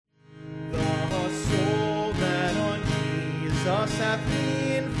cross hath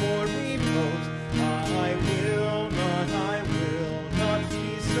been for repose. I will not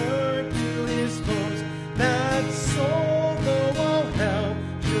desert to his foes. That soul, though all hell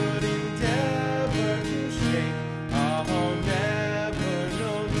should endeavor to shake, I'll never,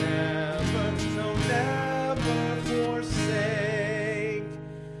 no, never forsake.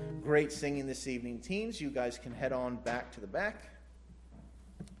 Great singing this evening. Teens, you guys can head on back to the back.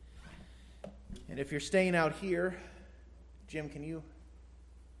 And if you're staying out here, Jim, can you?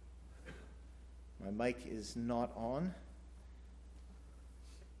 My mic is not on.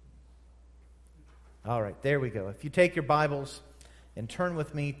 All right, there we go. If you take your Bibles and turn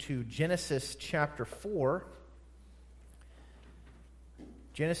with me to Genesis chapter 4.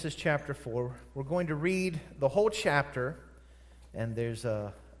 Genesis chapter 4. We're going to read the whole chapter, and there's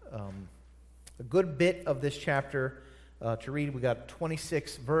a good bit of this chapter to read. We got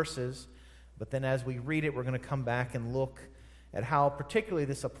 26 verses, but then as we read it, we're going to come back and look at how particularly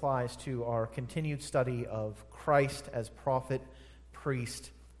this applies to our continued study of Christ as prophet,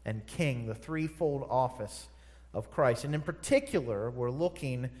 priest, and king, the threefold office of Christ. And in particular, we're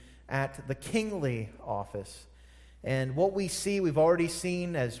looking at the kingly office. And what we see, we've already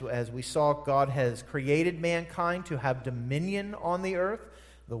seen, as we saw, God has created mankind to have dominion on the earth.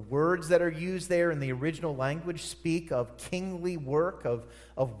 The words that are used there in the original language speak of kingly work, of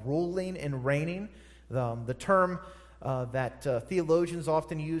ruling and reigning. The term that theologians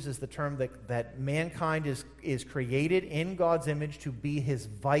often use is the term that mankind is created in God's image to be his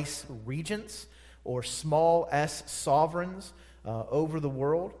vice regents, or small s sovereigns over the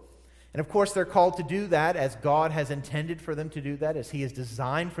world. And of course, they're called to do that as God has intended for them to do that, as he has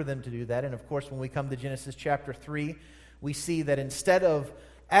designed for them to do that. And of course, when we come to Genesis chapter 3, we see that instead of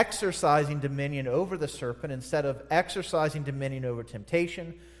exercising dominion over the serpent, instead of exercising dominion over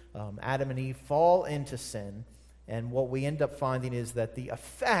temptation, Adam and Eve fall into sin. And what we end up finding is that the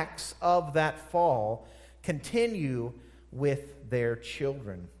effects of that fall continue with their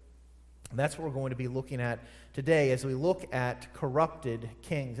children. And that's what we're going to be looking at today as we look at corrupted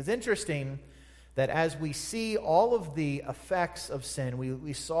kings. It's interesting that as we see all of the effects of sin,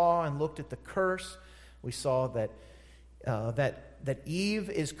 we saw and looked at the curse. We saw that Eve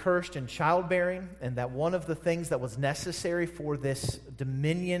is cursed in childbearing, and that one of the things that was necessary for this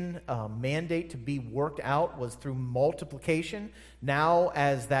dominion mandate to be worked out was through multiplication. Now,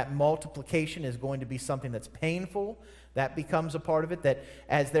 as that multiplication is going to be something that's painful, that becomes a part of it, that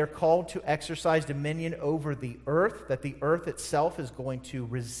as they're called to exercise dominion over the earth, that the earth itself is going to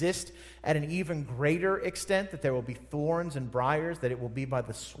resist at an even greater extent, that there will be thorns and briars, that it will be by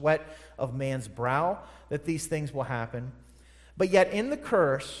the sweat of man's brow that these things will happen. But yet in the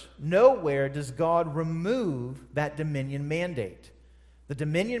curse, nowhere does God remove that dominion mandate. The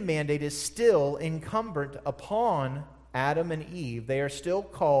dominion mandate is still incumbent upon Adam and Eve. They are still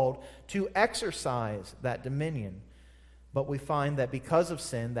called to exercise that dominion. But we find that because of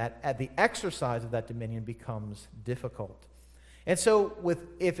sin, that at the exercise of that dominion becomes difficult. And so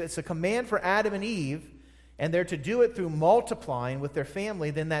if it's a command for Adam and Eve, and they're to do it through multiplying with their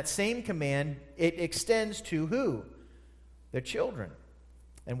family, then that same command, it extends to who? Their children.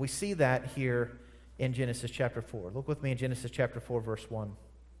 And we see that here in Genesis chapter 4. Look with me in Genesis chapter 4, verse 1.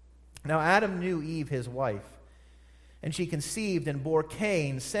 Now Adam knew Eve, his wife, and she conceived and bore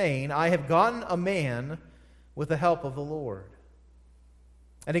Cain, saying, I have gotten a man with the help of the Lord.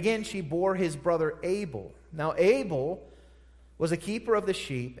 And again she bore his brother Abel. Now Abel was a keeper of the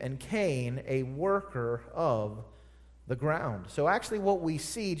sheep, and Cain a worker of the ground. So actually what we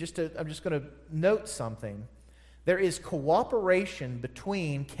see, I'm just going to note something. There is cooperation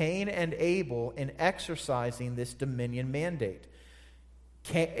between Cain and Abel in exercising this dominion mandate.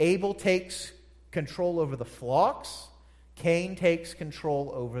 Abel takes control over the flocks. Cain takes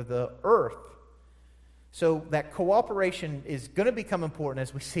control over the earth. So that cooperation is going to become important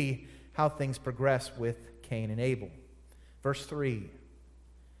as we see how things progress with Cain and Abel. Verse 3.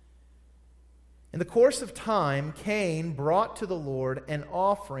 In the course of time, Cain brought to the Lord an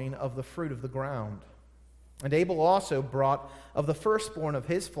offering of the fruit of the ground. And Abel also brought of the firstborn of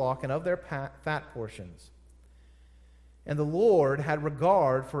his flock and of their fat portions. And the Lord had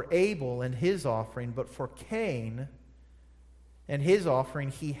regard for Abel and his offering, but for Cain and his offering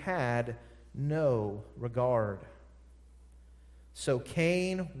he had no regard. So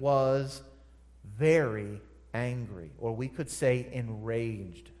Cain was very angry, or we could say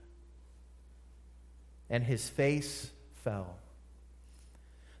enraged, and his face fell.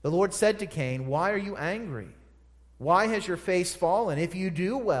 The Lord said to Cain, why are you angry? Why has your face fallen? If you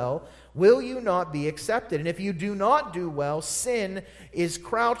do well, will you not be accepted? And if you do not do well, sin is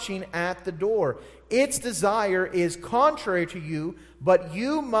crouching at the door. Its desire is contrary to you, but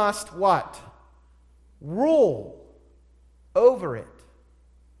you must what? Rule over it.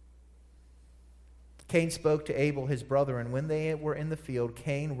 Cain spoke to Abel his brother, and when they were in the field,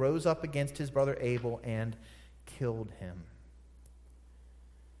 Cain rose up against his brother Abel and killed him.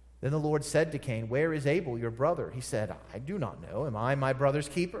 Then the Lord said to Cain, "Where is Abel, your brother?" He said, "I do not know. Am I my brother's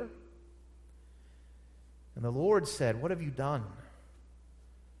keeper?" And the Lord said, "What have you done?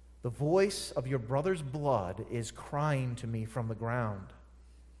 The voice of your brother's blood is crying to me from the ground.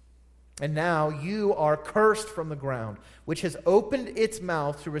 And now you are cursed from the ground, which has opened its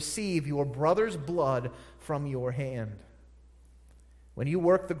mouth to receive your brother's blood from your hand. When you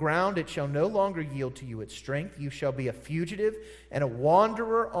work the ground, it shall no longer yield to you its strength. You shall be a fugitive and a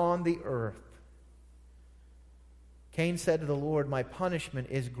wanderer on the earth." Cain said to the Lord, "My punishment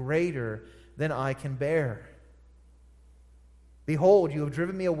is greater than I can bear. Behold, you have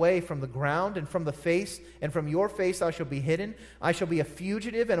driven me away from the ground, and from the face, and from your face I shall be hidden. I shall be a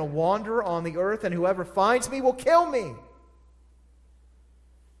fugitive and a wanderer on the earth, and whoever finds me will kill me."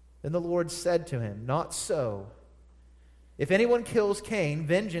 Then the Lord said to him, "Not so. If anyone kills Cain,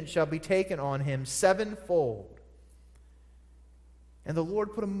 vengeance shall be taken on him sevenfold." And the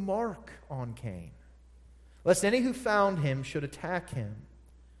Lord put a mark on Cain, lest any who found him should attack him.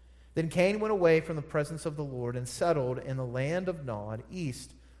 Then Cain went away from the presence of the Lord and settled in the land of Nod,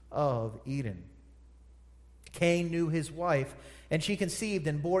 east of Eden. Cain knew his wife, and she conceived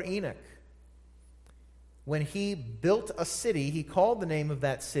and bore Enoch. When he built a city, he called the name of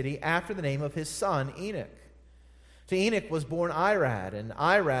that city after the name of his son Enoch. To Enoch was born Irad, and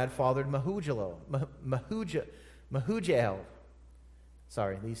Irad fathered Mehujael.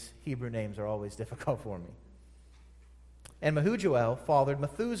 Sorry, these Hebrew names are always difficult for me. And Mehujael fathered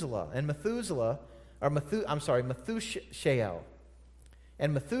Methuselah, and Methusael.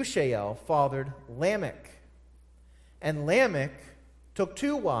 And Methushael fathered Lamech. And Lamech took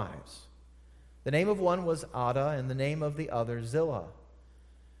two wives. The name of one was Adah, and the name of the other Zillah.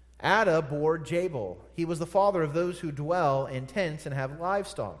 Adah bore Jabal. He was the father of those who dwell in tents and have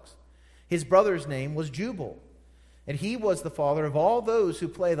livestock. His brother's name was Jubal, and he was the father of all those who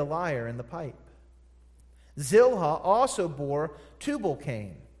play the lyre and the pipe. Zillah also bore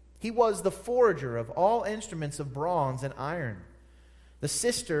Tubal-Cain. He was the forager of all instruments of bronze and iron. The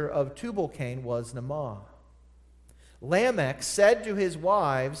sister of Tubal-Cain was Naamah. Lamech said to his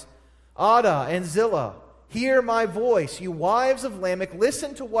wives, Adah and Zillah, "Hear my voice, you wives of Lamech,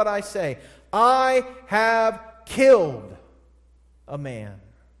 listen to what I say. I have killed a man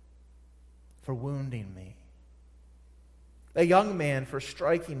for wounding me, a young man for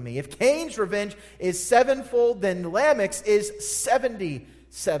striking me. If Cain's revenge is sevenfold, then Lamech's is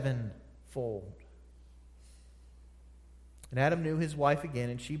 77-fold. And Adam knew his wife again,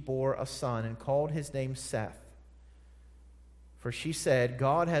 and she bore a son and called his name Seth. For she said,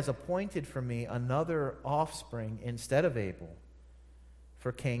 God has appointed for me another offspring instead of Abel,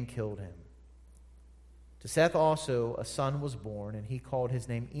 for Cain killed him. To Seth also a son was born, and he called his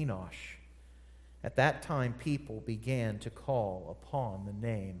name Enosh. At that time people began to call upon the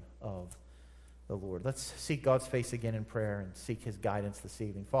name of the Lord." Let's seek God's face again in prayer and seek his guidance this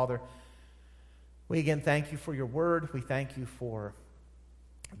evening. Father, we again thank you for your word. We thank you for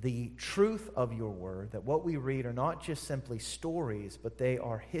the truth of your word, that what we read are not just simply stories, but they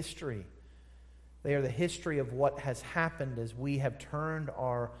are history. They are the history of what has happened as we have turned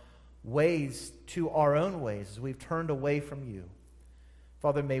our ways to our own ways, as we've turned away from you.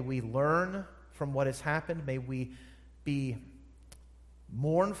 Father, may we learn from what has happened. May we be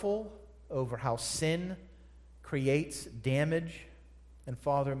mournful over how sin creates damage. And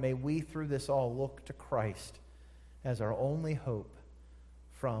Father, may we through this all look to Christ as our only hope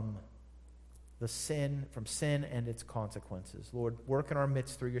from sin and its consequences. Lord, work in our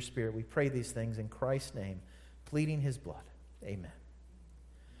midst through your Spirit. We pray these things in Christ's name, pleading his blood. Amen.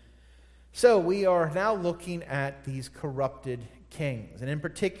 So we are now looking at these corrupted kings. And in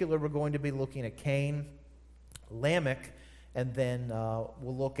particular, we're going to be looking at Cain, Lamech, and then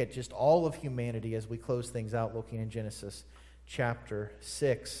we'll look at just all of humanity as we close things out, looking in Genesis chapter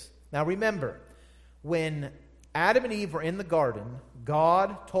 6. Now remember, when Adam and Eve were in the garden,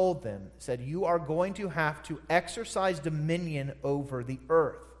 God told them, said, you are going to have to exercise dominion over the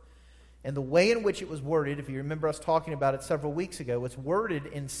earth. And the way in which it was worded, if you remember us talking about it several weeks ago, it's worded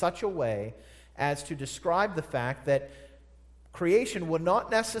in such a way as to describe the fact that creation would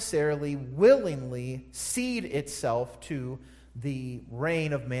not necessarily willingly cede itself to the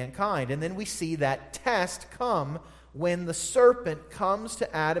reign of mankind. And then we see that test come when the serpent comes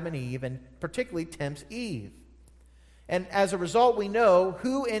to Adam and Eve and particularly tempts Eve. And as a result, we know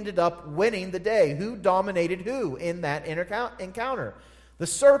who ended up winning the day, who dominated who in that encounter. The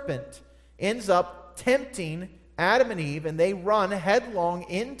serpent ends up tempting Adam and Eve, and they run headlong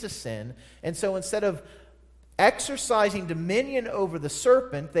into sin. And so instead of exercising dominion over the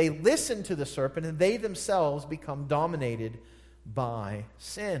serpent, they listen to the serpent, and they themselves become dominated by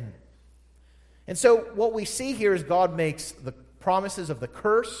sin. And so what we see here is God makes the promises of the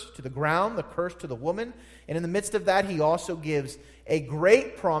curse to the ground, the curse to the woman, and in the midst of that, he also gives a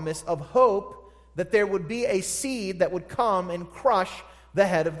great promise of hope that there would be a seed that would come and crush the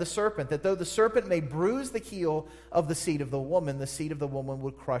head of the serpent, that though the serpent may bruise the heel of the seed of the woman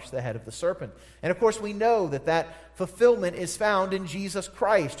would crush the head of the serpent. And of course, we know that that fulfillment is found in Jesus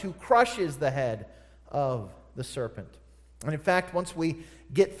Christ, who crushes the head of the serpent. And in fact, once we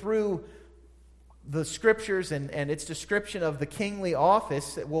get through the scriptures and its description of the kingly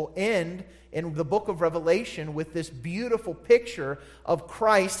office, it will end in the book of Revelation with this beautiful picture of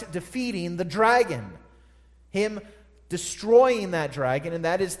Christ defeating the dragon, him destroying that dragon, and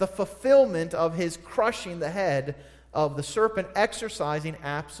that is the fulfillment of his crushing the head of the serpent, exercising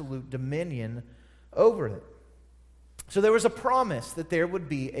absolute dominion over it. So there was a promise that there would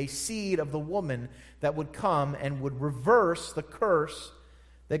be a seed of the woman that would come and would reverse the curse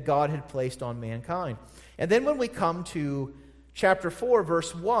that God had placed on mankind. And then when we come to chapter 4,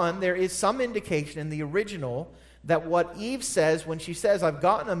 verse 1, there is some indication in the original that what Eve says when she says, "I've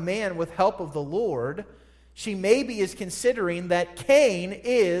gotten a man with help of the Lord," she maybe is considering that Cain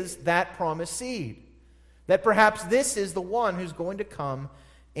is that promised seed. That perhaps this is the one who's going to come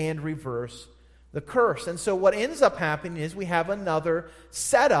and reverse the curse. And so what ends up happening is we have another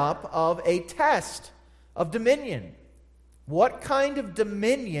setup of a test of dominion. What kind of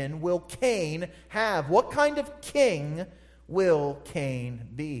dominion will Cain have? What kind of king will Cain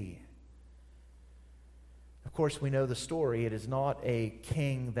be? Of course, we know the story. It is not a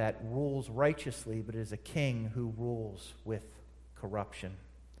king that rules righteously, but it is a king who rules with corruption.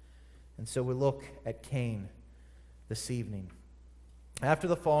 And so we look at Cain this evening. After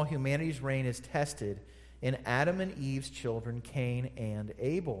the fall, humanity's reign is tested in Adam and Eve's children, Cain and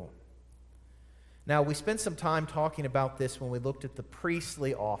Abel. Now, we spent some time talking about this when we looked at the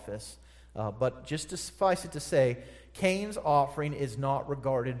priestly office, but just to suffice it to say, Cain's offering is not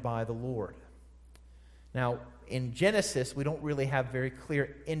regarded by the Lord. Now, in Genesis, we don't really have very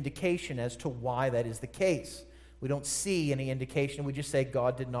clear indication as to why that is the case. We don't see any indication. We just say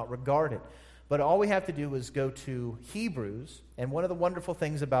God did not regard it. But all we have to do is go to Hebrews, and one of the wonderful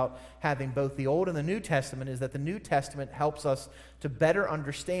things about having both the Old and the New Testament is that the New Testament helps us to better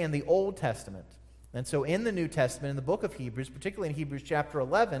understand the Old Testament. And so in the New Testament, in the book of Hebrews, particularly in Hebrews chapter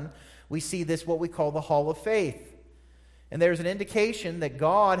 11, we see this, what we call the Hall of Faith. And there's an indication that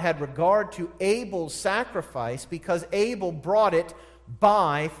God had regard to Abel's sacrifice because Abel brought it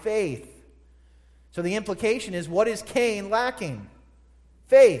by faith. So the implication is, what is Cain lacking?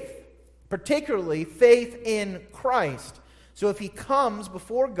 Faith, particularly faith in Christ. So if he comes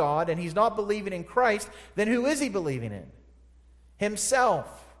before God and he's not believing in Christ, then who is he believing in? Himself.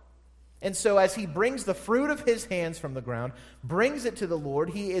 And so as he brings the fruit of his hands from the ground, brings it to the Lord,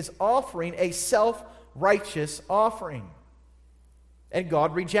 he is offering a self-righteous offering. And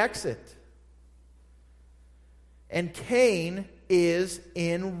God rejects it. And Cain is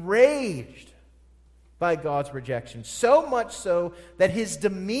enraged by God's rejection. So much so that his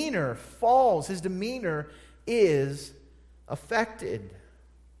demeanor falls. His demeanor is affected.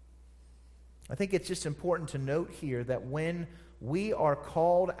 I think it's just important to note here that when we are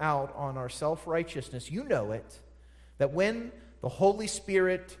called out on our self-righteousness, you know it, that when the Holy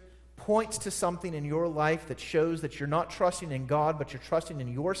Spirit points to something in your life that shows that you're not trusting in God, but you're trusting in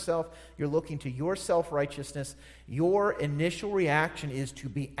yourself, you're looking to your self-righteousness, your initial reaction is to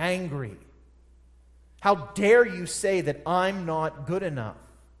be angry. How dare you say that I'm not good enough?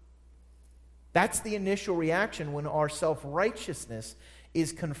 That's the initial reaction when our self-righteousness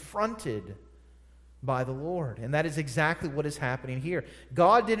is confronted by the Lord. And that is exactly what is happening here.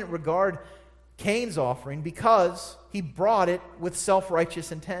 God didn't regard Cain's offering because he brought it with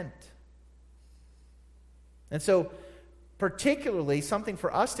self-righteous intent. And so, particularly, something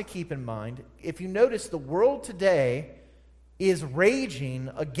for us to keep in mind, if you notice, the world today is raging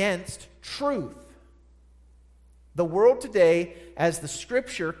against truth. The world today, as the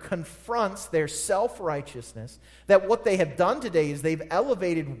Scripture confronts their self-righteousness, that what they have done today is they've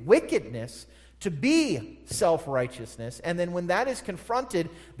elevated wickedness to be self-righteousness, and then when that is confronted,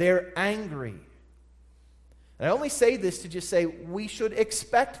 they're angry. And I only say this to just say we should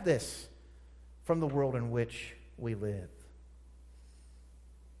expect this from the world in which we live.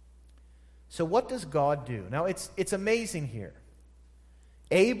 So what does God do? Now, it's amazing here.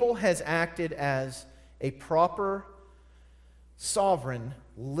 Abel has acted as a proper sovereign,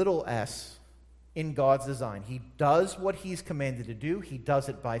 little s, in God's design. He does what he's commanded to do. He does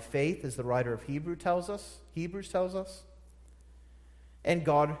it by faith, as the writer of Hebrews tells us. And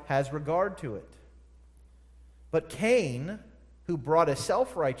God has regard to it. But Cain, who brought a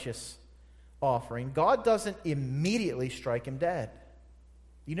self-righteous offering, God doesn't immediately strike him dead.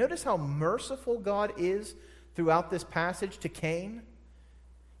 You notice how merciful God is throughout this passage to Cain?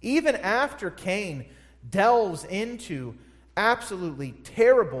 Even after Cain delves into absolutely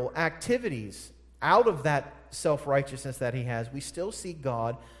terrible activities out of that self-righteousness that he has, we still see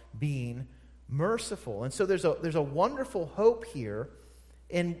God being merciful. And so there's a wonderful hope here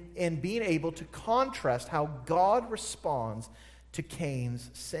in being able to contrast how God responds to Cain's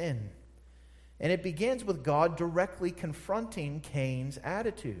sin. And it begins with God directly confronting Cain's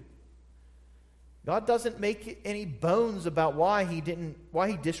attitude. God doesn't make any bones about why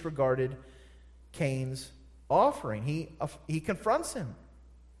he disregarded Cain's offering. He confronts him.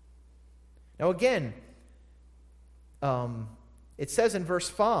 Now again, it says in verse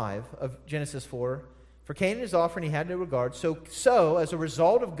 5 of Genesis 4, for Cain and his offering he had no regard. So as a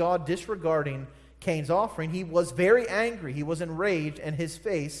result of God disregarding Cain's offering, he was very angry. He was enraged, and his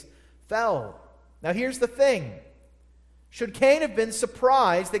face fell. Now here's the thing. Should Cain have been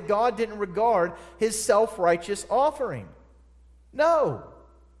surprised that God didn't regard his self-righteous offering? No.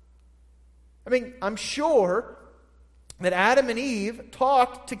 I mean, I'm sure that Adam and Eve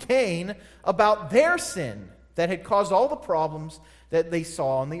talked to Cain about their sin that had caused all the problems that they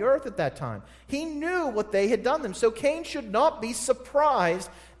saw on the earth at that time. He knew what they had done them. So Cain should not be surprised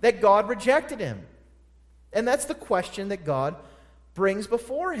that God rejected him. And that's the question that God brings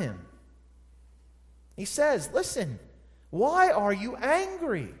before him. He says, listen, why are you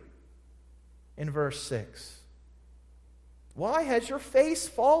angry? In verse 6. Why has your face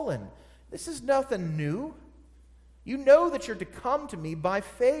fallen? This is nothing new. You know that you're to come to me by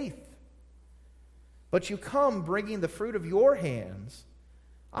faith. But you come bringing the fruit of your hands.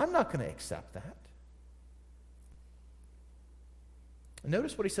 I'm not going to accept that. And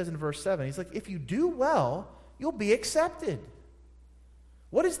notice what he says in verse 7. He's like, if you do well, you'll be accepted.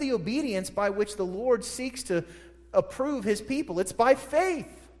 What is the obedience by which the Lord seeks to approve his people? It's by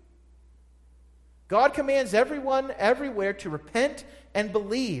faith. God commands everyone everywhere to repent and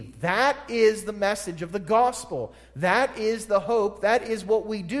believe. That is the message of the gospel. That is the hope. That is what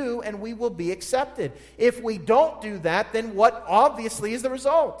we do, and we will be accepted. If we don't do that, then what obviously is the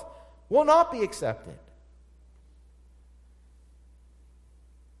result? We'll not be accepted.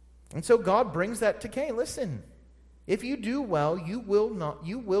 And so God brings that to Cain. Listen, if you do well,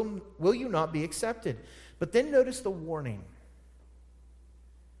 will you not be accepted? But then notice the warning.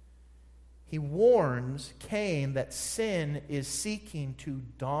 He warns Cain that sin is seeking to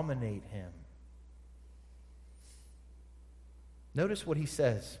dominate him. Notice what he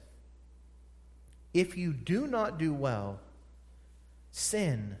says. If you do not do well,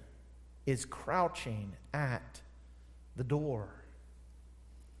 sin is crouching at the door.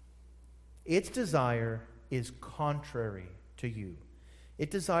 Its desire is contrary to you.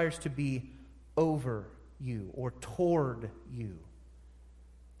 It desires to be over you or toward you.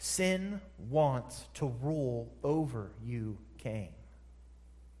 Sin wants to rule over you, Cain.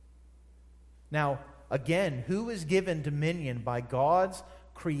 Now, again, who is given dominion by God's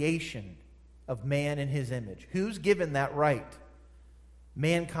creation of man in his image? Who's given that right?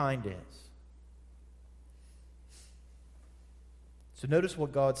 Mankind is. So notice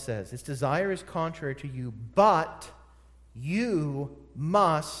what God says. Its desire is contrary to you, but you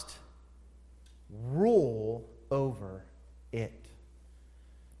must rule over it.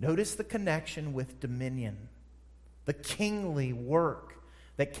 Notice the connection with dominion, the kingly work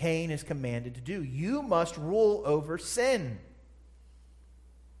that Cain is commanded to do. You must rule over sin.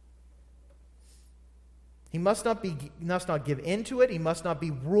 He must not give into it. He must not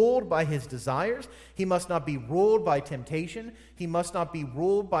be ruled by his desires. He must not be ruled by temptation. He must not be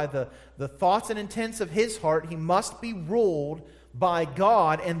ruled by the thoughts and intents of his heart. He must be ruled by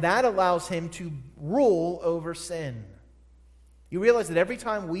God, and that allows him to rule over sin. You realize that every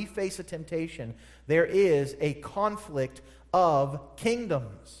time we face a temptation, there is a conflict of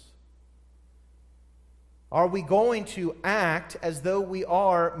kingdoms. Are we going to act as though we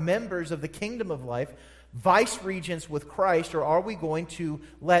are members of the kingdom of life, vice regents with Christ, or are we going to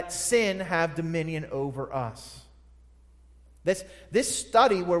let sin have dominion over us? This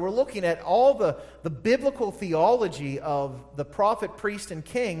study where we're looking at all the biblical theology of the prophet, priest, and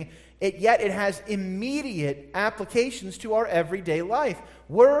king, yet it has immediate applications to our everyday life.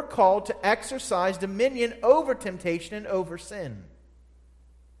 We're called to exercise dominion over temptation and over sin.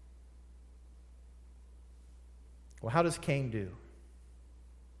 Well, how does Cain do?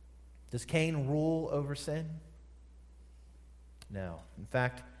 Does Cain rule over sin? No. In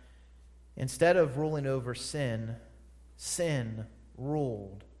fact, instead of ruling over sin, sin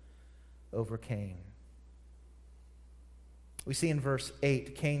ruled over Cain. We see in verse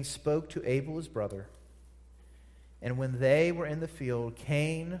 8, Cain spoke to Abel his brother, and when they were in the field,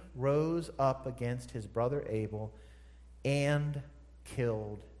 Cain rose up against his brother Abel and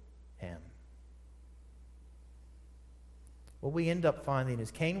killed him. What we end up finding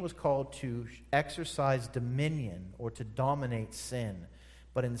is Cain was called to exercise dominion or to dominate sin.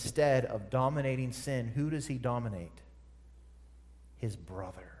 But instead of dominating sin, who does he dominate? His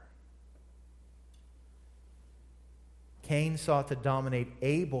brother. Cain sought to dominate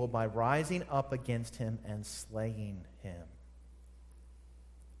Abel by rising up against him and slaying him.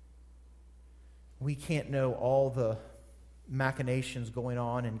 We can't know all the machinations going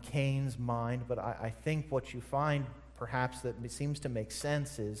on in Cain's mind, but I think what you find perhaps that seems to make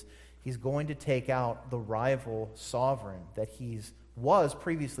sense is he's going to take out the rival sovereign that was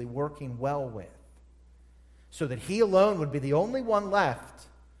previously working well with, so that he alone would be the only one left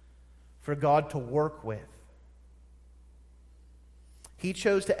for God to work with. He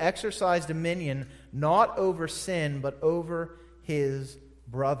chose to exercise dominion not over sin, but over his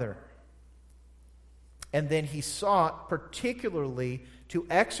brother. And then he sought particularly to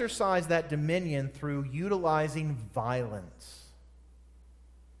exercise that dominion through utilizing violence.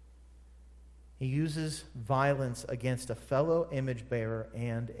 He uses violence against a fellow image bearer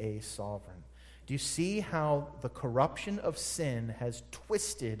and a sovereign. Do you see how the corruption of sin has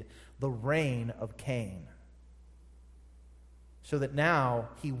twisted the reign of Cain? So that now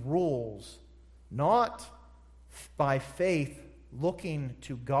he rules not by faith looking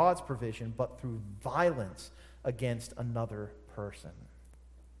to God's provision, but through violence against another person.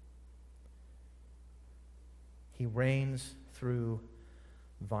 He reigns through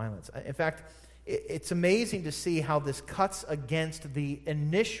violence. In fact, it's amazing to see how this cuts against the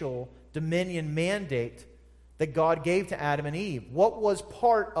initial dominion mandate that God gave to Adam and Eve. What was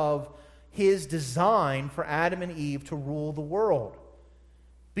part of his design for Adam and Eve to rule the world?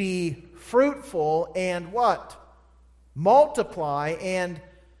 Be fruitful and what? Multiply and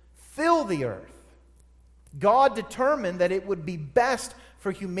fill the earth. God determined that it would be best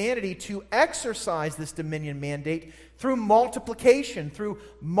for humanity to exercise this dominion mandate through multiplication, through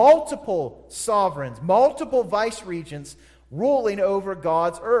multiple sovereigns, multiple vice-regents ruling over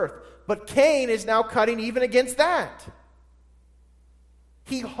God's earth. But Cain is now cutting even against that.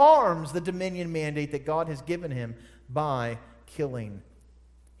 He harms the dominion mandate that God has given him by killing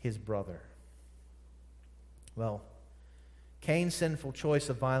his brother. Well, Cain's sinful choice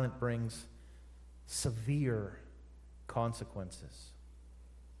of violence brings severe consequences.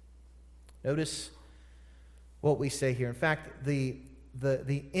 Notice what we say here. In fact, the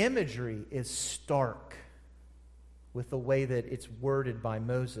imagery is stark with the way that it's worded by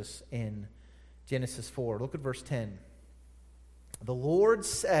Moses in Genesis 4. Look at verse 10. The Lord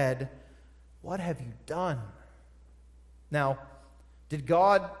said, "What have you done?" Now, did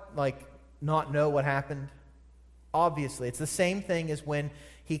God not know what happened? Obviously. It's the same thing as when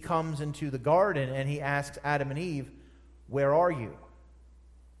he comes into the garden and he asks Adam and Eve, "Where are you?"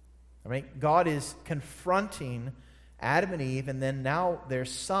 I mean, God is confronting Adam and Eve and then now their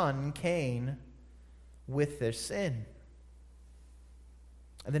son, Cain, with their sin.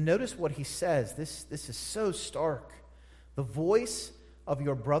 And then notice what he says. This is so stark. The voice of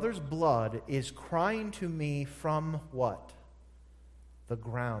your brother's blood is crying to me from what? The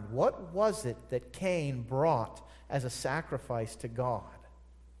ground. What was it that Cain brought as a sacrifice to God?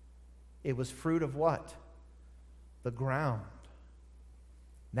 It was fruit of what? The ground.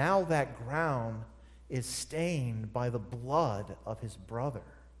 Now that ground is stained by the blood of his brother.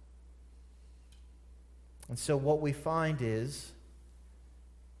 And so what we find is,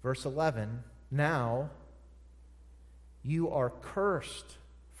 verse 11, now you are cursed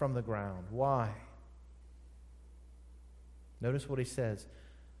from the ground. Why? Notice what he says.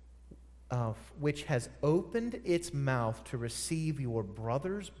 Which has opened its mouth to receive your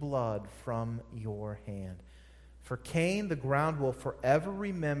brother's blood from your hand. For Cain, the ground will forever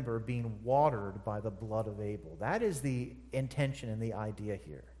remember being watered by the blood of Abel. That is the intention and the idea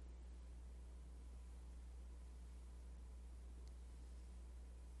here.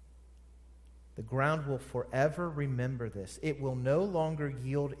 The ground will forever remember this. It will no longer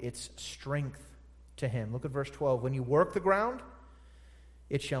yield its strength to him. Look at verse 12. When you work the ground,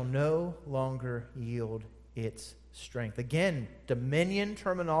 it shall no longer yield its strength. Again, dominion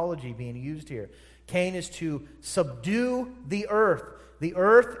terminology being used here. Cain is to subdue the earth. The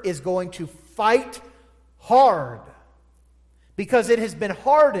earth is going to fight hard because it has been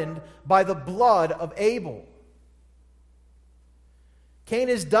hardened by the blood of Abel. Cain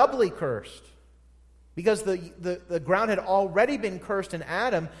is doubly cursed because the ground had already been cursed in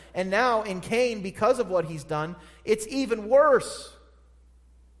Adam, and now in Cain, because of what he's done, it's even worse.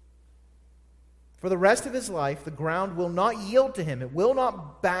 For the rest of his life, the ground will not yield to him. It will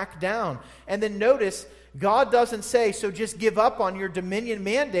not back down. And then notice, God doesn't say, so just give up on your dominion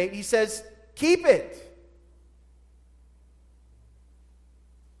mandate. He says, keep it.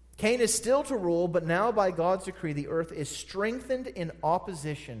 Cain is still to rule, but now by God's decree, the earth is strengthened in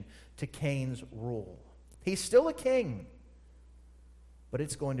opposition to Cain's rule. He's still a king, but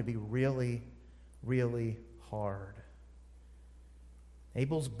it's going to be really, really hard.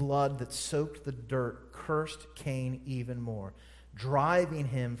 Abel's blood that soaked the dirt cursed Cain even more, driving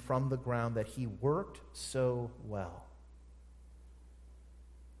him from the ground that he worked so well.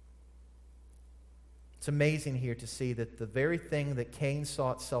 It's amazing here to see that the very thing that Cain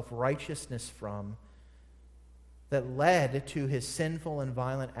sought self-righteousness from, that led to his sinful and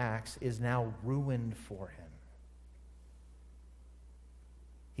violent acts, is now ruined for him.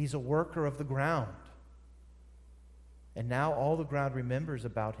 He's a worker of the ground. And now all the ground remembers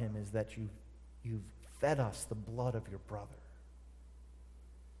about him is that you've fed us the blood of your brother.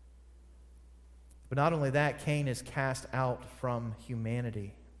 But not only that, Cain is cast out from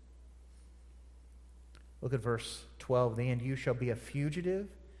humanity. Look at verse 12. And you shall be a fugitive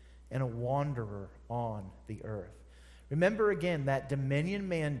and a wanderer on the earth. Remember again, that dominion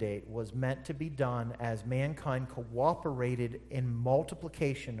mandate was meant to be done as mankind cooperated in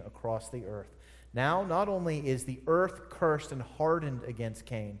multiplication across the earth. Now, not only is the earth cursed and hardened against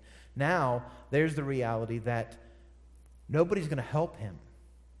Cain, now there's the reality that nobody's going to help him.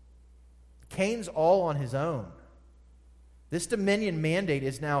 Cain's all on his own. This dominion mandate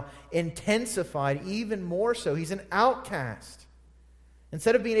is now intensified even more so. He's an outcast.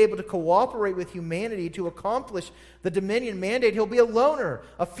 Instead of being able to cooperate with humanity to accomplish the dominion mandate, he'll be a loner,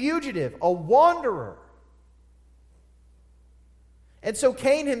 a fugitive, a wanderer. And so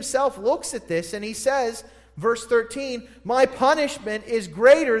Cain himself looks at this and he says, verse 13, my punishment is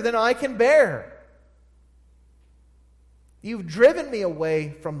greater than I can bear. You've driven me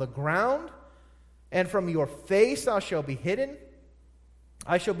away from the ground, and from your face I shall be hidden.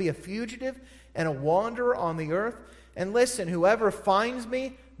 I shall be a fugitive and a wanderer on the earth. And listen, whoever finds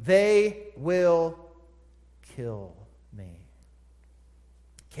me, they will kill me.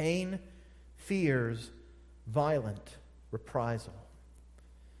 Cain fears violent reprisal.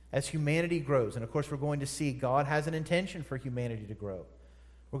 As humanity grows, and of course we're going to see God has an intention for humanity to grow.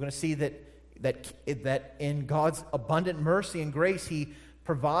 We're going to see that in God's abundant mercy and grace, He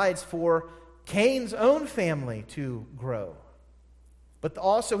provides for Cain's own family to grow. But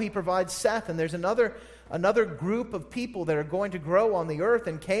also He provides Seth, and there's another group of people that are going to grow on the earth,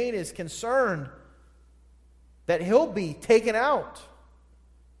 and Cain is concerned that he'll be taken out,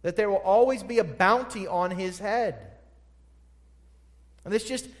 that there will always be a bounty on his head. And this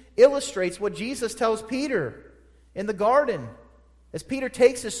just illustrates what Jesus tells Peter in the garden. As Peter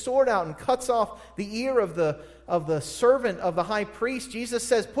takes his sword out and cuts off the ear of the servant of the high priest, Jesus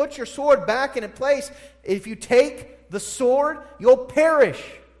says, put your sword back in its place. If you take the sword, you'll perish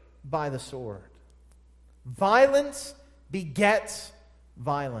by the sword. Violence begets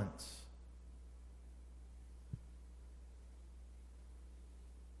violence.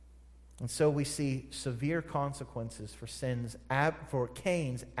 And so we see severe consequences for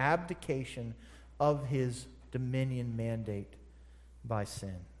Cain's abdication of his dominion mandate by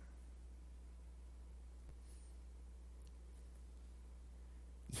sin.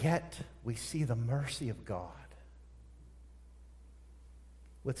 Yet we see the mercy of God.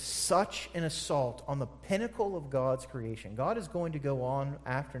 With such an assault on the pinnacle of God's creation, God is going to go on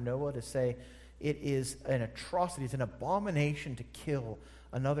after Noah to say it is an atrocity, it's an abomination to kill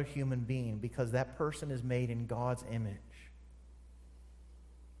another human being because that person is made in God's image.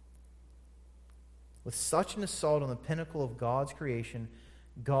 With such an assault on the pinnacle of God's creation,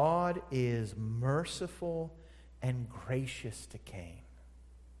 God is merciful and gracious to Cain.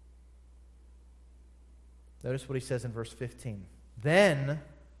 Notice what he says in verse 15. Then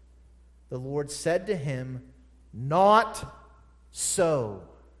the Lord said to him, not so.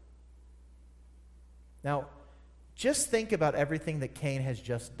 Now, just think about everything that Cain has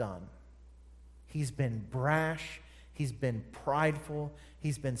just done. He's been brash. He's been prideful.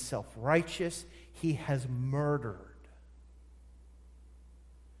 He's been self-righteous. He has murdered.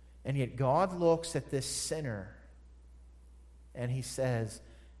 And yet God looks at this sinner and he says,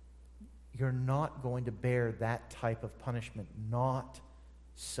 you're not going to bear that type of punishment. Not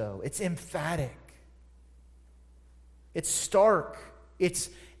so. It's emphatic. It's stark. It's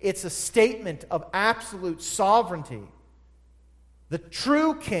a statement of absolute sovereignty. The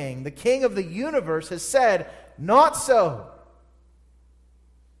true king, the king of the universe, has said, not so.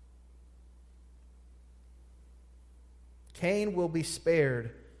 Cain will be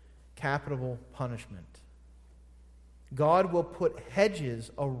spared capital punishment. God will put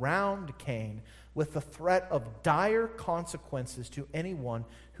hedges around Cain with the threat of dire consequences to anyone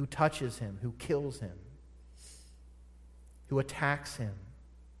who touches him, who kills him, who attacks him.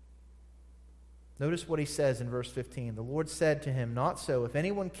 Notice what he says in verse 15. The Lord said to him, not so. If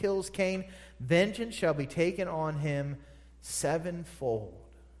anyone kills Cain, vengeance shall be taken on him sevenfold.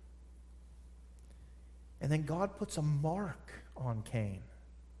 And then God puts a mark on Cain,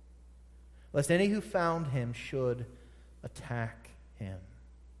 lest any who found him should attack him.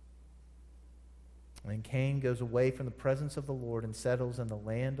 And then Cain goes away from the presence of the Lord and settles in the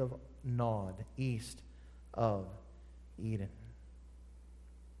land of Nod, east of Eden.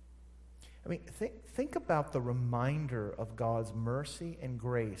 I mean, think about the reminder of God's mercy and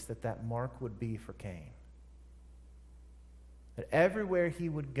grace that mark would be for Cain. That everywhere he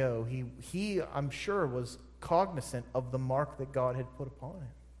would go, he I'm sure, was cognizant of the mark that God had put upon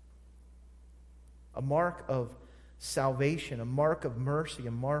him. A mark of salvation, a mark of mercy,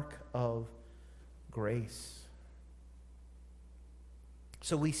 a mark of grace.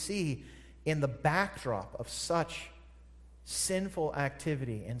 So we see in the backdrop of such sinful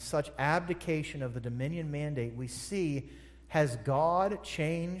activity and such abdication of the dominion mandate, we see, has God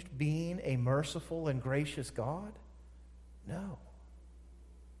changed being a merciful and gracious God? No.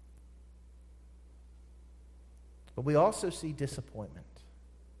 But we also see disappointment.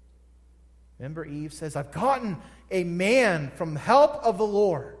 Remember, Eve says, I've gotten a man from help of the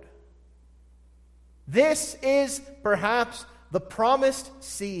Lord. This is perhaps the promised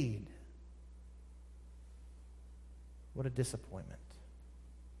seed. What a disappointment.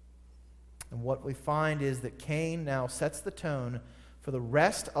 And what we find is that Cain now sets the tone for the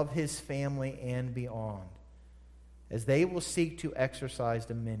rest of his family and beyond, as they will seek to exercise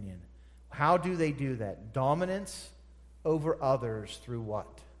dominion. How do they do that? Dominance over others through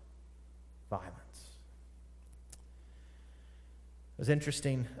what? Violence. It was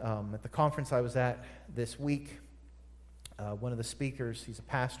interesting, at the conference I was at this week, one of the speakers, he's a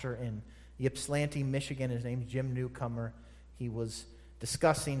pastor in Ypsilanti, Michigan. His name's Jim Newcomer. He was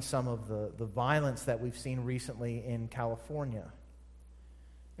discussing some of the violence that we've seen recently in California.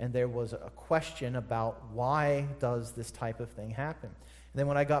 And there was a question about why does this type of thing happen? And then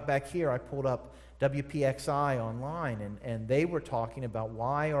when I got back here, I pulled up WPXI online, and they were talking about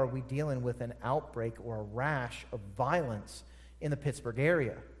why are we dealing with an outbreak or a rash of violence in the Pittsburgh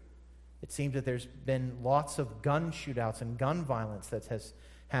area. It seems that there's been lots of gun shootouts and gun violence that has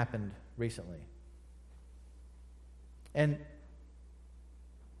happened recently. And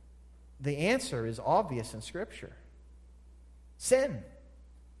the answer is obvious in Scripture. Sin.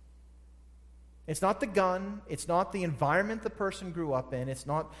 It's not the gun. It's not the environment the person grew up in. It's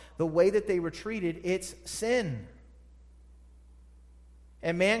not the way that they were treated. It's sin.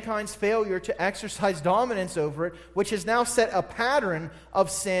 And mankind's failure to exercise dominance over it, which has now set a pattern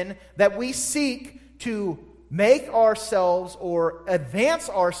of sin that we seek to make ourselves or advance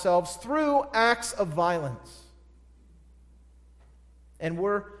ourselves through acts of violence. And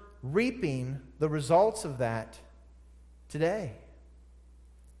we're reaping the results of that today.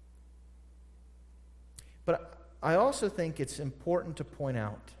 But I also think it's important to point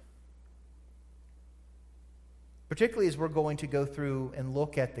out, particularly as we're going to go through and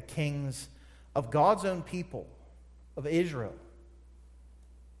look at the kings of God's own people, of Israel.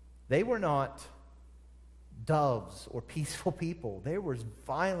 They were not doves or peaceful people. There was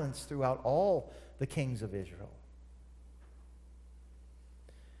violence throughout all the kings of Israel.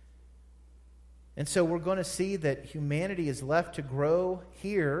 And so we're going to see that humanity is left to grow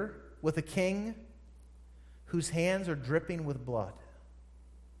here with a king whose hands are dripping with blood.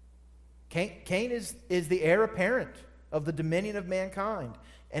 Cain is the heir apparent of the dominion of mankind,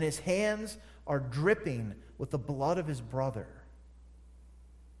 and his hands are dripping with the blood of his brother.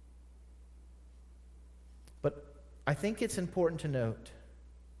 But I think it's important to note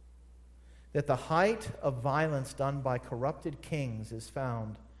that the height of violence done by corrupted kings is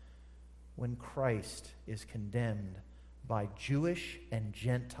found when Christ is condemned by Jewish and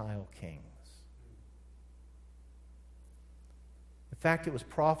Gentile kings. fact, it was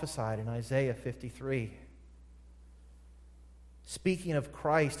prophesied in Isaiah 53. Speaking of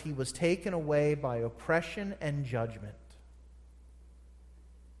Christ, he was taken away by oppression and judgment.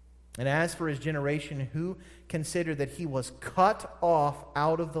 And as for his generation, who considered that he was cut off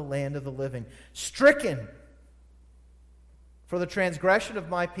out of the land of the living, stricken for the transgression of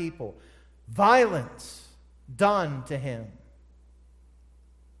my people, violence done to him.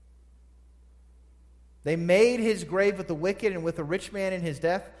 They made his grave with the wicked and with the rich man in his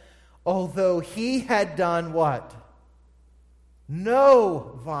death, although he had done what?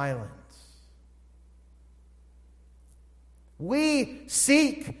 No violence. We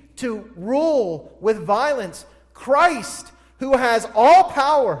seek to rule with violence Christ, who has all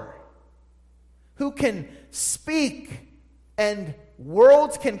power, who can speak and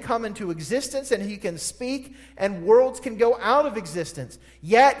worlds can come into existence, and he can speak and worlds can go out of existence.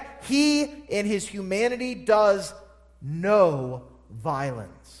 Yet he, in his humanity, does no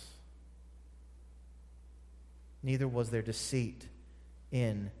violence. Neither was there deceit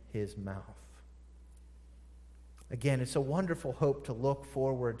in his mouth. Again, it's a wonderful hope to look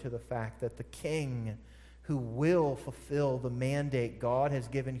forward to the fact that the King who will fulfill the mandate God has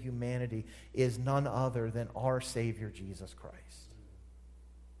given humanity is none other than our Savior, Jesus Christ.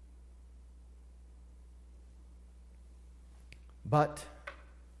 But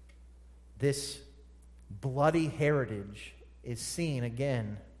this bloody heritage is seen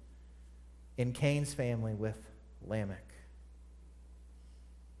again in Cain's family with Lamech.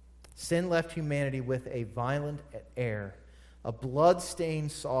 Sin left humanity with a violent heir, a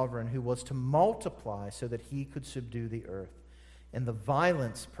blood-stained sovereign who was to multiply so that he could subdue the earth. And the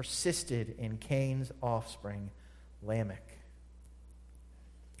violence persisted in Cain's offspring, Lamech.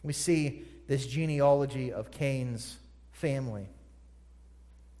 We see this genealogy of Cain's family.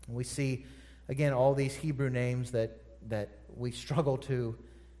 And we see, again, all these Hebrew names that we struggle to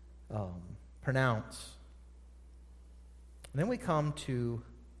pronounce. And then we come to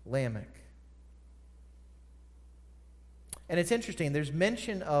Lamech. And it's interesting, there's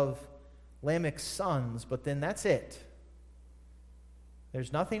mention of Lamech's sons, but then that's it.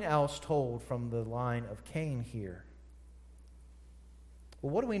 There's nothing else told from the line of Cain here.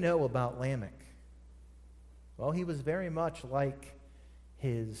 Well, what do we know about Lamech? Well, he was very much like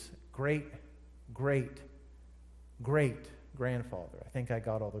his great-great-great-grandfather. I think I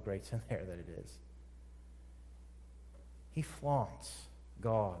got all the greats in there that it is. He flaunts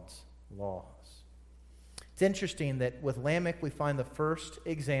God's laws. It's interesting that with Lamech we find the first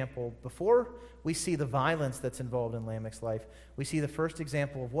example. Before we see the violence that's involved in Lamech's life, we see the first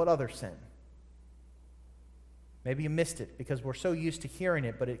example of what other sin? Maybe you missed it because we're so used to hearing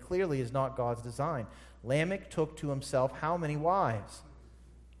it, but it clearly is not God's design. Lamech took to himself how many wives?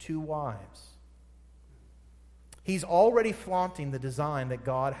 2 wives. He's already flaunting the design that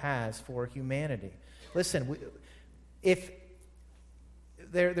God has for humanity. Listen, if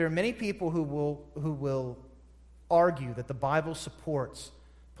there are many people who will argue that the Bible supports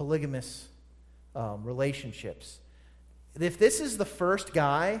polygamous relationships. If this is the first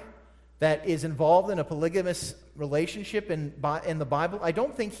guy that is involved in a polygamous relationship in the Bible, I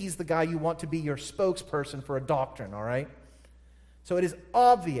don't think he's the guy you want to be your spokesperson for a doctrine, all right? So it is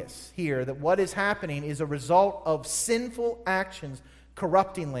obvious here that what is happening is a result of sinful actions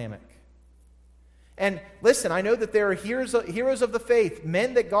corrupting Lamech. And listen, I know that there are heroes of the faith,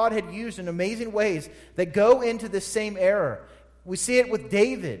 men that God had used in amazing ways that go into this same error. We see it with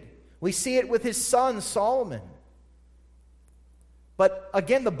David. We see it with his son Solomon. But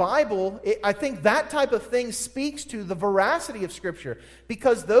again, the Bible, I think that type of thing speaks to the veracity of Scripture,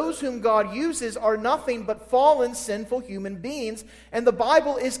 because those whom God uses are nothing but fallen, sinful human beings, and the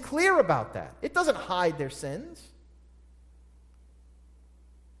Bible is clear about that. It doesn't hide their sins.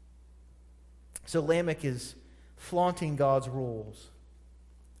 So Lamech is flaunting God's rules,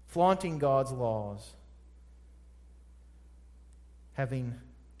 flaunting God's laws, having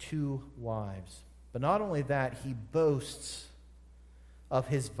 2 wives. But not only that, he boasts of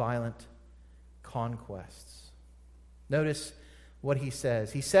his violent conquests. Notice what he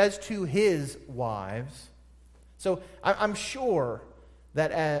says. He says to his wives. So I'm sure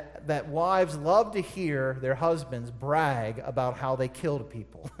that wives love to hear their husbands brag about how they killed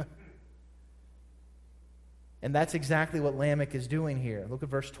people. And that's exactly what Lamech is doing here. Look at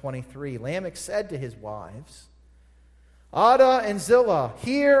verse 23. Lamech said to his wives, Adah and Zillah,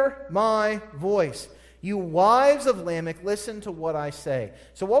 hear my voice. You wives of Lamech, listen to what I say.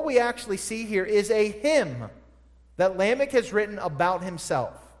 So what we actually see here is a hymn that Lamech has written about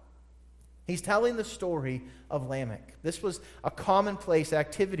himself. He's telling the story of Lamech. This was a commonplace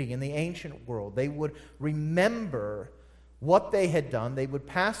activity in the ancient world. They would remember what they had done. They would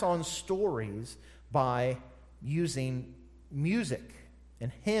pass on stories by using music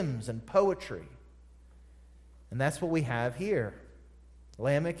and hymns and poetry. And that's what we have here.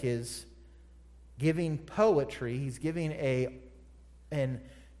 Lamech is giving poetry. He's giving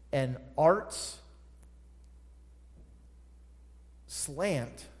an arts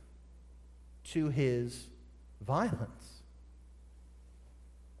slant to his violence.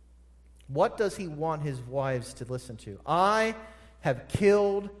 What does he want his wives to listen to? I have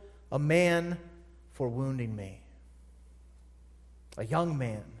killed a man for wounding me, a young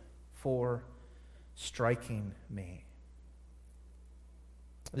man for striking me.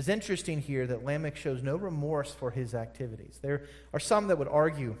 It is interesting here that Lamech shows no remorse for his activities. There are some that would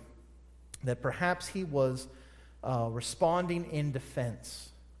argue that perhaps he was responding in defense.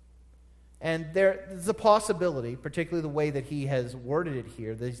 And there's a possibility, particularly the way that he has worded it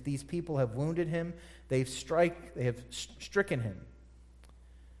here. These people have wounded him. They have stricken him.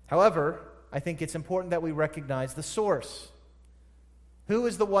 However, I think it's important that we recognize the source. Who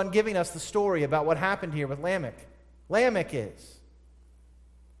is the one giving us the story about what happened here with Lamech? Lamech is.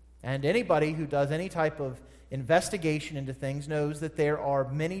 And anybody who does any type of investigation into things knows that there are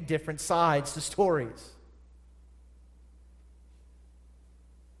many different sides to stories.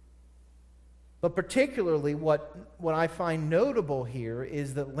 But particularly what I find notable here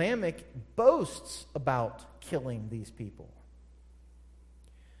is that Lamech boasts about killing these people.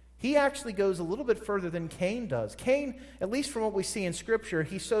 He actually goes a little bit further than Cain does. Cain, at least from what we see in Scripture,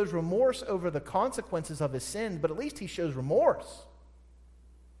 he shows remorse over the consequences of his sin, but at least he shows remorse.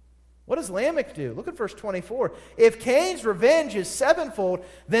 What does Lamech do? Look at verse 24. If Cain's revenge is sevenfold,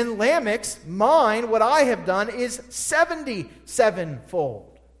 then Lamech's, mine, what I have done, is 77-fold.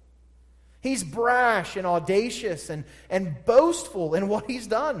 He's brash and audacious and boastful in what he's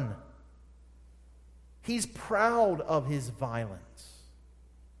done. He's proud of his violence.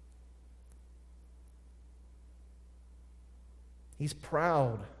 He's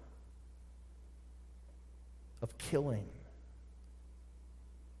proud of killing.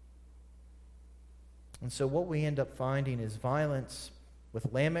 And so what we end up finding is violence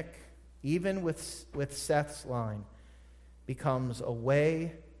with Lamech, even with Seth's line, becomes a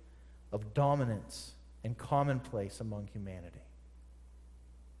way of dominance and commonplace among humanity.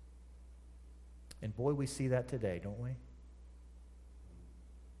 And boy, we see that today, don't we?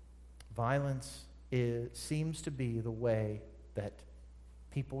 Violence seems to be the way that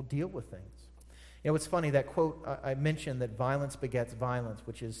people deal with things. You know, it's funny, that quote, I mentioned that violence begets violence,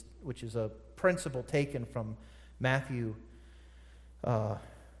 which is a principle taken from Matthew, wherever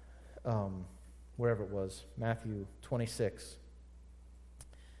it was, Matthew 26.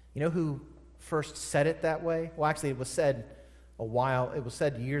 You know who first said it that way? Well, actually, it was said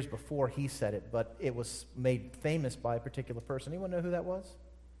years before he said it, but it was made famous by a particular person. Anyone know who that was?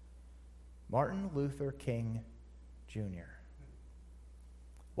 Martin Luther King Jr.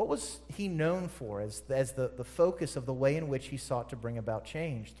 What was he known for as the focus of the way in which he sought to bring about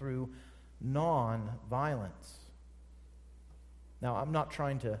change? Through non-violence. Now, I'm not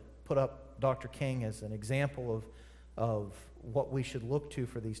trying to put up Dr. King as an example of what we should look to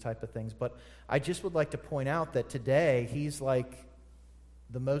for these type of things, but I just would like to point out that today he's like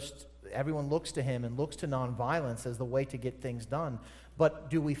everyone looks to him and looks to nonviolence as the way to get things done. But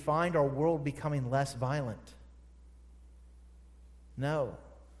do we find our world becoming less violent? No.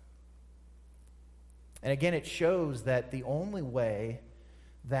 And again, it shows that the only way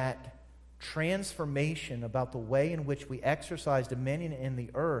that transformation about the way in which we exercise dominion in the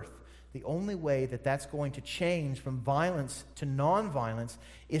earth, the only way that that's going to change from violence to nonviolence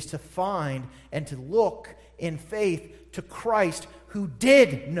is to find and to look in faith to Christ, who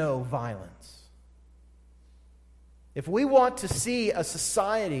did know violence. If we want to see a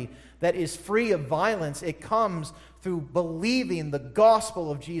society that is free of violence, it comes through believing the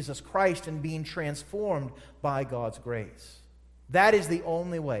gospel of Jesus Christ and being transformed by God's grace. That is the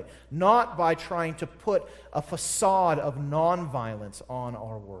only way, not by trying to put a facade of nonviolence on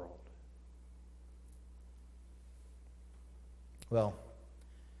our world. Well,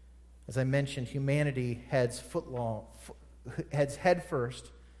 as I mentioned, humanity heads head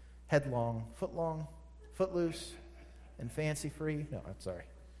first, headlong, footloose, and fancy-free. No, I'm sorry.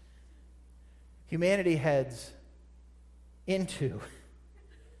 Humanity heads into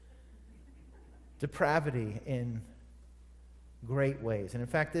depravity in great ways. And in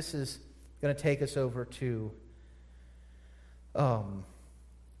fact, this is going to take us over to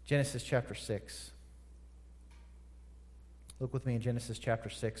Genesis chapter 6. Look with me in Genesis chapter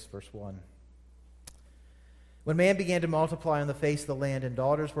 6, verse 1. When man began to multiply on the face of the land and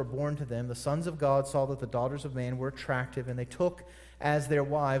daughters were born to them, the sons of God saw that the daughters of man were attractive, and they took as their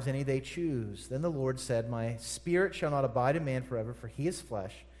wives any they choose. Then the Lord said, My spirit shall not abide in man forever, for he is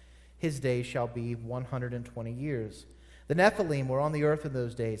flesh. His days shall be 120 years. The Nephilim were on the earth in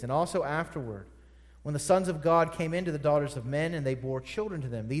those days, and also afterward, when the sons of God came into the daughters of men, and they bore children to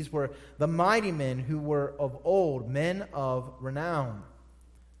them. These were the mighty men who were of old, men of renown.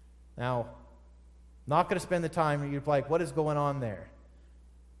 Now, not going to spend the time, you're like, what is going on there?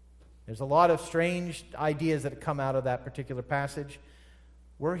 There's a lot of strange ideas that come out of that particular passage.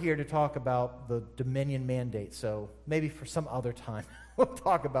 We're here to talk about the dominion mandate, so maybe for some other time we'll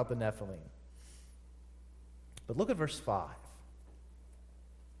talk about the Nephilim. But look at verse 5.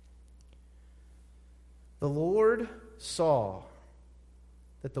 The Lord saw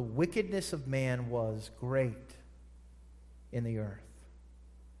that the wickedness of man was great in the earth,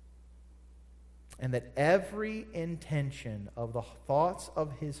 and that every intention of the thoughts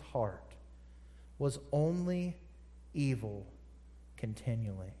of his heart was only evil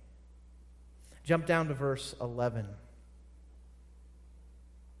continually. Jump down to verse 11.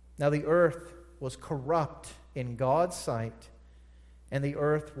 Now the earth was corrupt in God's sight, and the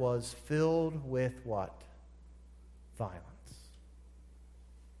earth was filled with what? Violence.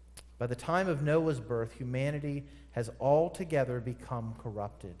 By the time of Noah's birth, humanity has altogether become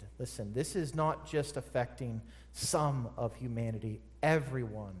corrupted. Listen, this is not just affecting some of humanity.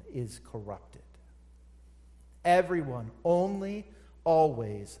 Everyone is corrupted. Everyone only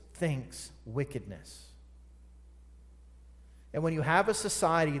always thinks wickedness. And when you have a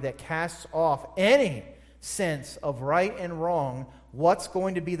society that casts off any sense of right and wrong, what's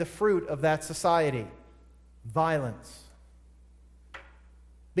going to be the fruit of that society? Violence.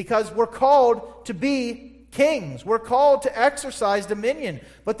 Because we're called to be kings. We're called to exercise dominion.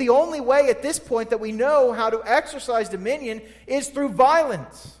 But the only way at this point that we know how to exercise dominion is through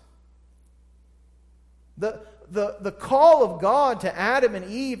violence. The call of God to Adam and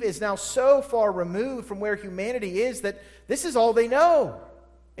Eve is now so far removed from where humanity is that this is all they know.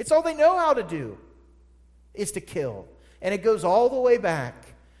 It's all they know how to do, is to kill. And it goes all the way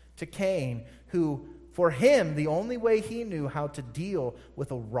back to Cain, who, for him, the only way he knew how to deal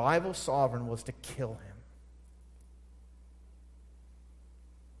with a rival sovereign was to kill him.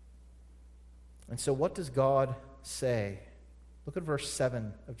 And so what does God say? Look at verse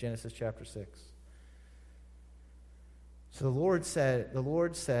 7 of Genesis chapter 6. So the Lord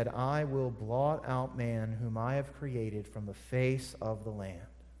said, I will blot out man whom I have created from the face of the land.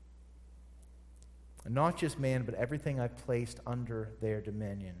 And not just man, but everything I've placed under their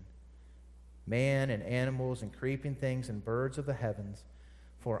dominion. Man and animals and creeping things and birds of the heavens.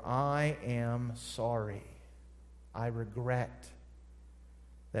 For I am sorry. I regret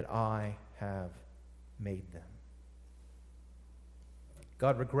that I have made them.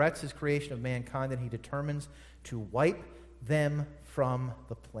 God regrets his creation of mankind, and he determines to wipe them from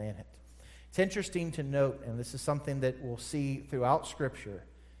the planet. It's interesting to note, and this is something that we'll see throughout Scripture,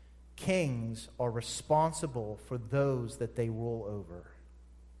 kings are responsible for those that they rule over.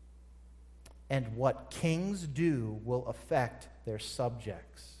 And what kings do will affect their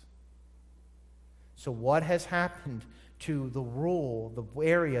subjects. So what has happened to the rule, the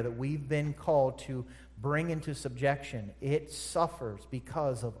area that we've been called to bring into subjection? It suffers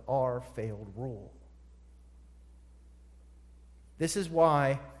because of our failed rule. This is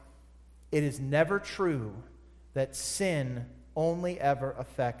why it is never true that sin only ever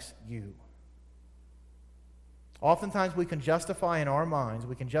affects you. Oftentimes we can justify in our minds,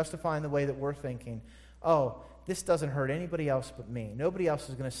 we can justify in the way that we're thinking, oh, this doesn't hurt anybody else but me. Nobody else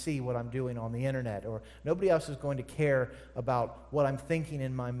is going to see what I'm doing on the internet, or nobody else is going to care about what I'm thinking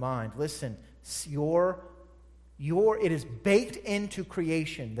in my mind. Listen, it is baked into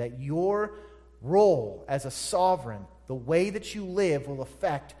creation that your role as a sovereign, the way that you live, will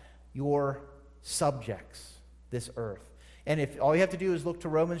affect your subjects, this earth. And if all you have to do is look to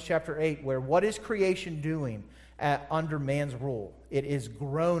Romans chapter 8, where what is creation doing under man's rule? It is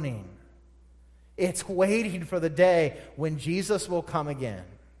groaning. It's waiting for the day when Jesus will come again.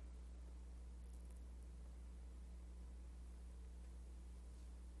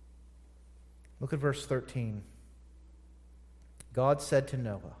 Look at verse 13. God said to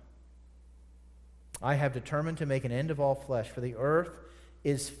Noah, I have determined to make an end of all flesh, for the earth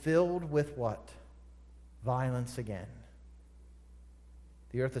is filled with what? Violence again.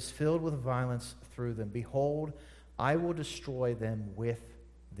 The earth is filled with violence through them. Behold, I will destroy them with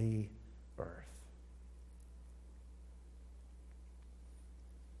the earth.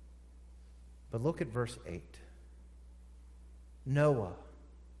 But look at verse 8. Noah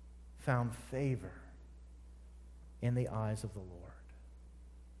found favor in the eyes of the Lord.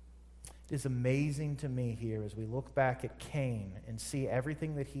 It is amazing to me here as we look back at Cain and see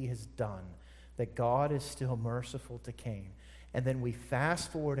everything that he has done, that God is still merciful to Cain. And then we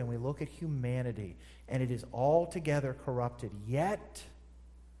fast forward and we look at humanity, and it is altogether corrupted. Yet,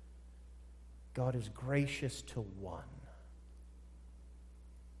 God is gracious to one.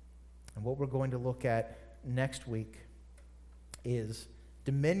 And what we're going to look at next week is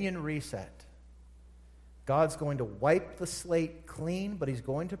dominion reset. God's going to wipe the slate clean, but he's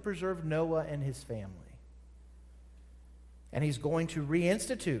going to preserve Noah and his family. And he's going to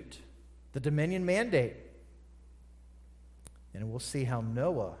reinstitute the dominion mandate. And we'll see how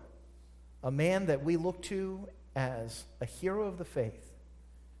Noah, a man that we look to as a hero of the faith,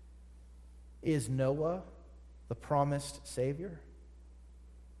 is Noah the promised Savior?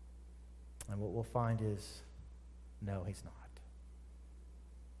 And what we'll find is, no, he's not.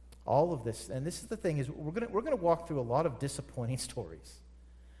 All of this, and this is the thing, is we're going to walk through a lot of disappointing stories.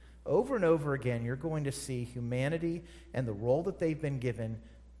 Over and over again, you're going to see humanity and the role that they've been given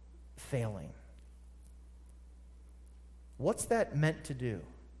failing. What's that meant to do?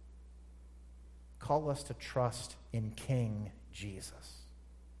 Call us to trust in King Jesus,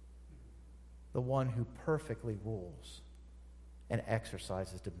 the one who perfectly rules and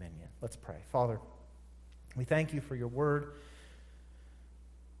exercises dominion. Let's pray. Father, we thank you for your word.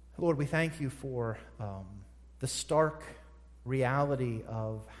 Lord, we thank you for the stark reality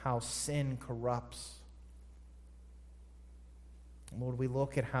of how sin corrupts. Lord, we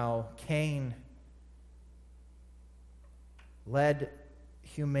look at how Cain led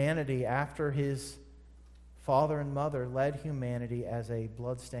humanity after his father and mother led humanity as a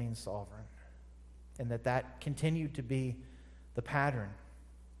bloodstained sovereign, and that continued to be the pattern.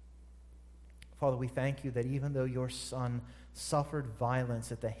 Father, we thank you that even though your Son suffered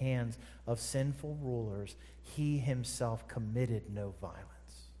violence at the hands of sinful rulers, he himself committed no violence,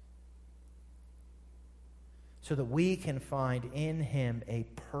 so that we can find in him a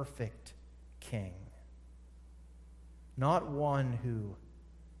perfect king. Not one who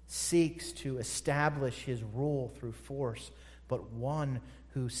seeks to establish his rule through force, but one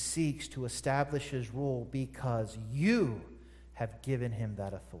who seeks to establish his rule because you have given him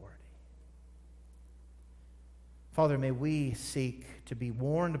that authority. Father, may we seek to be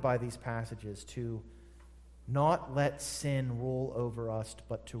warned by these passages to not let sin rule over us,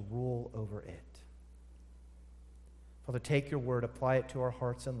 but to rule over it. Father, take your word, apply it to our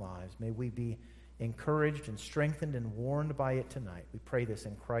hearts and lives. May we be encouraged and strengthened and warned by it tonight. We pray this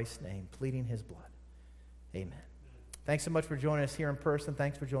in Christ's name, pleading his blood. Amen. Thanks so much for joining us here in person.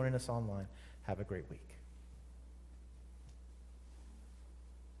 Thanks for joining us online. Have a great week.